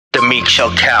meek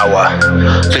shall cower,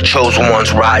 the chosen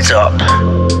ones rise up.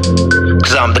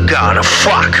 Cause I'm the god of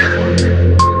fuck.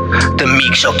 The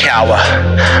meek shall cower,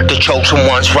 the chosen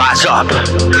ones rise up.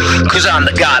 Cause I'm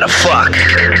the god of fuck.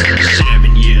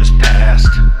 7 years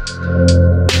passed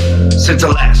since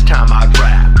the last time I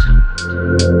rapped.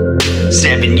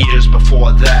 7 years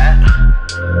before that,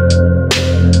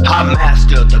 I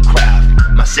mastered the craft.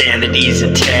 My sanity's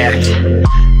intact.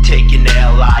 Taking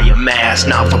L, I amass.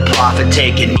 Not for profit,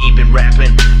 taking, even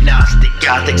rapping gnostic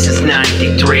gothic since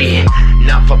 93.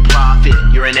 Not for profit,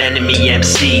 you're an enemy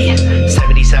MC.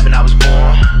 77 I was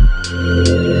born,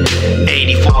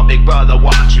 84 big brother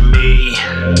watching me,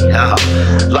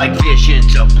 like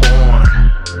visions of porn.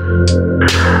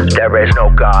 There is no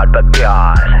God but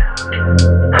God.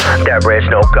 There is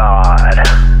no God.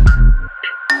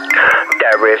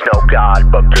 There is no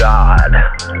God but God.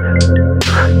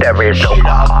 There is no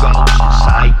God.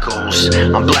 Cycles.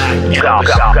 I'm black. God.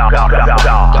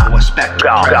 Don't respect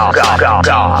God.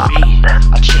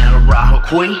 I channel Rahu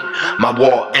Queen. My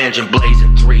war engine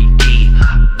blazing 3D.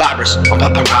 Virus on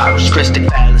papyrus. Christic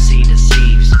fallacy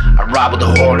deceives. I ride with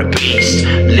the horde of beasts.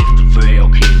 Lift the veil,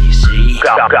 can you see?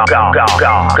 God.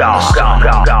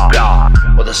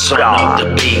 Or the son of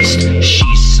the beast.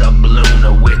 She's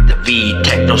subluna with the V.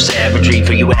 Techno savagery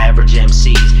for you average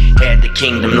MCs. Had the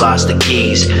kingdom, lost the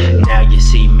keys. Now you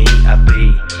see me, I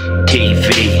be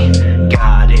TV,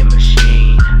 God in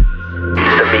machine.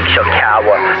 The meek shall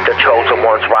cower, the chosen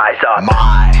ones rise up.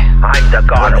 I'm the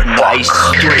god of nice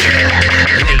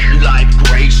late life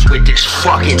grace with this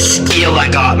fucking skill. I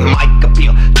got mic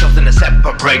appeal, chosen to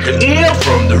separate the ear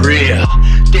from the real.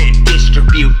 Then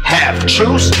distribute half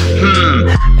truths,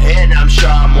 and I'm sure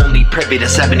I'm only privy to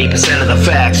 70% of the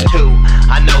facts too.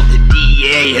 I know the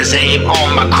DEA is aim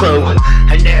on my crew,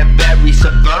 and they're very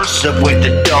subversive with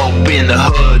the dope in the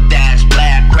hood. That's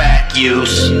black crack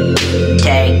use.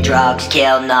 Take drugs,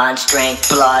 kill non-strength,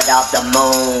 blood of the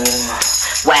moon.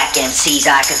 Whack MCs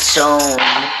I consume.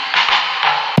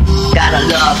 Got a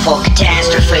love for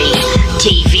catastrophe.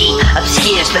 TV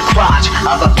obscures the crotch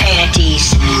of her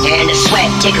panties, and the sweat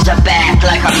tickles her back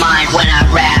like her mind when I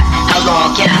rap. How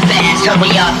long can I fast?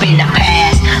 Hurry up in the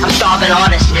past. I'm starving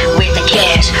honest with the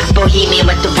cash, bohemian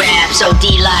with the raps. OD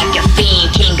like a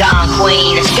fiend, king on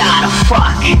queen. It's gotta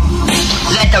fuck.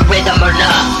 Let the rhythm burn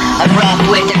up, erupt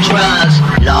with the drugs.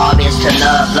 Love is to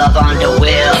love, love under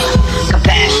will.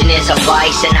 Compassion is a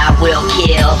vice and I will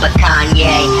kill. But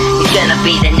Kanye is gonna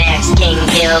be the next King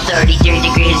Hill. 33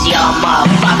 degrees, y'all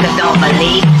motherfuckers don't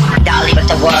believe. Dolly with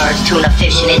the words, tuna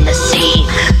fishing in the sea.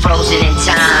 Frozen in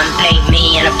time, paint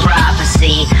me in a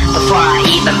prophecy. Before I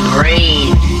even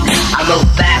breathe, I move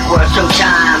backwards through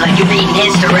time like you're reading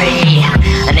history.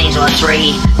 An angel of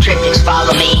 3, triptychs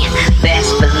follow me.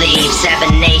 Best believe,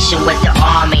 7 nation with the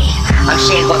army. I'm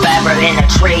shake whatever in a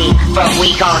tree. For a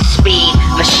week on speed,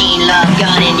 machine love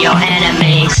gunning your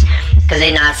enemies. Cause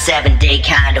they not 7-day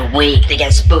kinda weak. They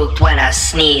get spooked when I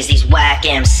sneeze, these whack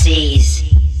MCs.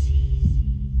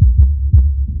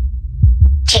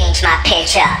 Change my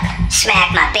pitch up,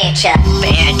 smack my bitch up.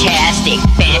 Fantastic,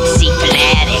 fantasy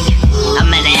fanatic. I'm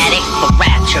an addict for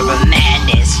rapture and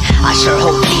madness. I sure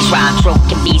hope these rhymes wrote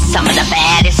to be some of the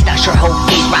baddest. I sure hope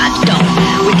these rhymes don't,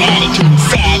 with attitude and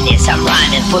sadness. I'm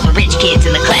rhyming for the rich kids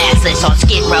in the classless, on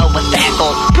Skid Row with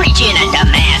Beckle, preaching at the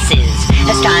masses.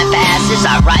 As time passes,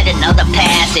 I write another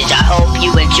passage. I hope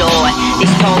you enjoy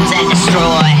these poems that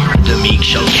destroy. The meek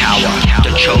shall cower,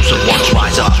 the chosen ones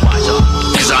rise up.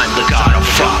 Cause I'm the god of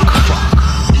fuck.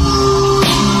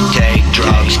 Take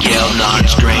drugs, kill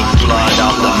non-strength, blood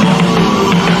of the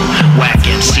moon. Whack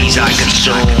MCs I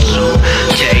consume.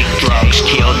 Take drugs,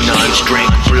 kill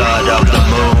non-strength, blood of the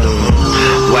moon.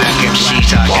 Whack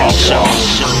MCs I consume.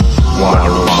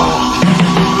 Waroma,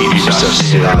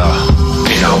 Ipsasela,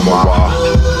 Pinamoa,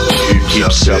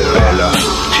 Ipsabella,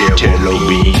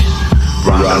 Telobi,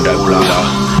 Randagula,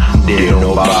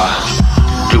 Denoba.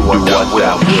 Do what thou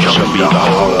shall be the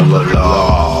whole of the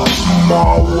law.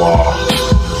 Mawa,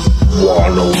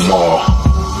 Wanoma,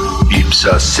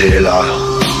 Ipsasela,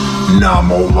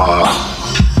 Namova,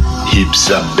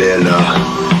 Ipsabella,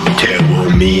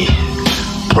 Telomi,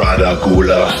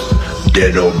 Pradagula,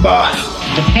 Denoba.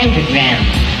 The pentagram,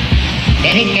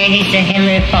 dedicated to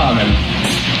Henry Foreman.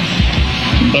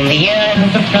 In the years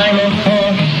of the primal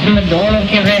force, in the dawn of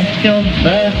terrestrial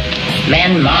birth,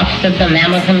 man mastered the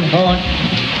mammoth and horse,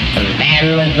 and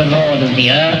man was the lord of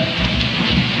the earth.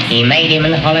 He made him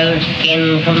an hollow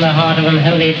skin from the heart of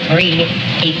unholy tree.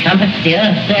 He compassed the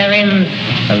earth therein,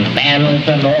 and man was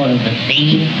the lord of the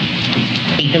sea.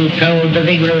 He controlled the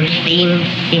vigor of steam,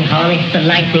 he harnessed the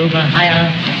lightning for hire.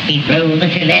 He drove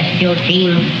the celestial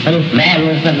team, and man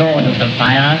was the lord of the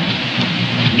fire.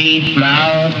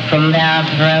 Deep-mouthed from their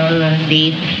throne,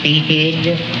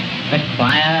 deep-seated, the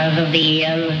choirs of the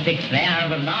aeons declare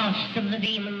the last of the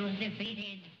demons defeated.